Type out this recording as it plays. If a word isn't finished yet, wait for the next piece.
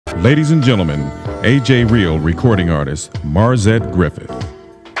Ladies and gentlemen, AJ Real recording artist, Marzette Griffith.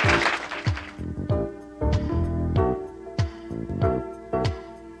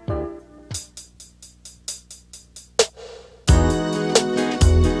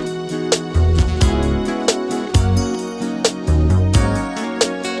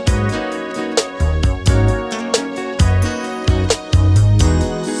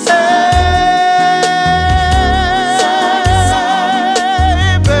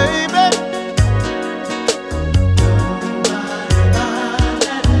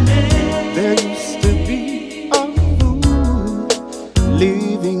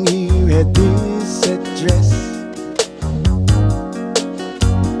 Living here at this address,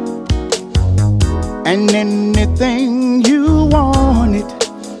 and anything you wanted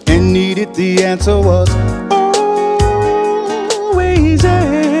and needed, the answer was always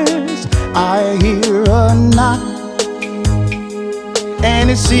yes. I hear a knock,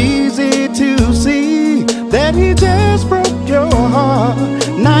 and it's easy to see that he just broke your heart.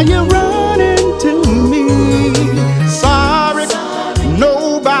 Now you're running to me. Sorry,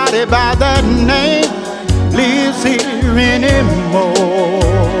 nobody by that name lives here anymore.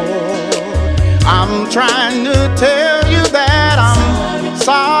 I'm trying to tell you that I'm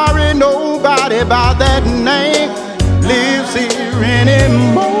sorry, nobody by that name lives here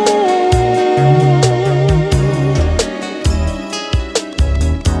anymore.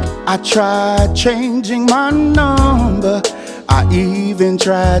 I tried changing my number, I even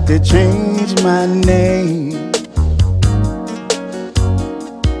tried to change my name,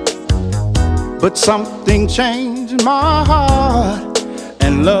 but something changed my heart,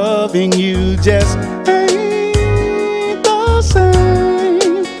 and loving you just ain't the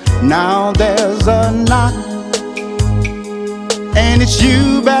same. Now there's a knock, and it's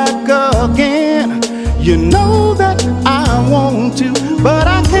you back again. You know that I want to, but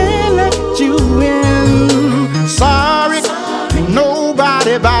I can't let you in. Sorry,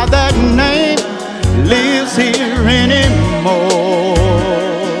 nobody by that name lives here anymore.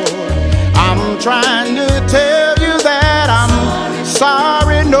 I'm trying to tell you that I'm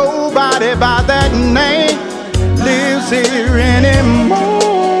sorry, nobody by that name lives here anymore.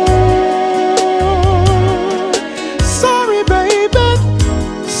 Sorry, baby,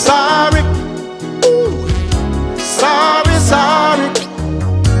 sorry, ooh, sorry, sorry,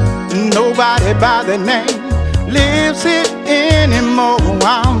 nobody by the name lives here anymore.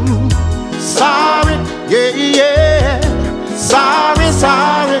 I'm sorry, yeah, yeah, sorry,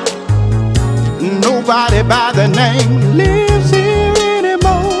 sorry, nobody by the name lives here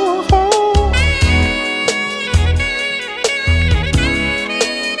anymore.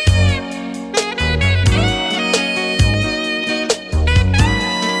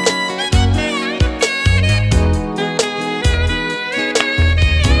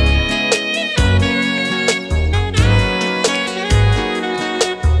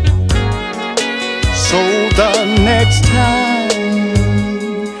 So the next time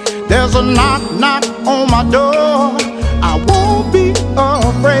there's a knock, knock on my door, I won't be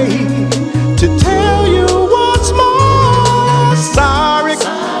afraid to tell you once more. Sorry,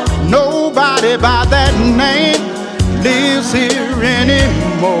 nobody by that name lives here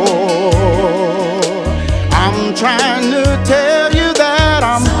anymore. I'm trying to tell you that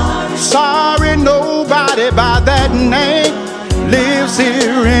I'm sorry, nobody by that name lives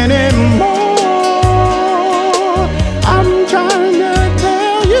here anymore. I'm trying to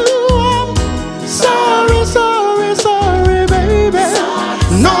tell you I'm sorry, sorry, sorry, baby.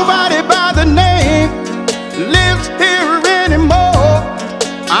 Nobody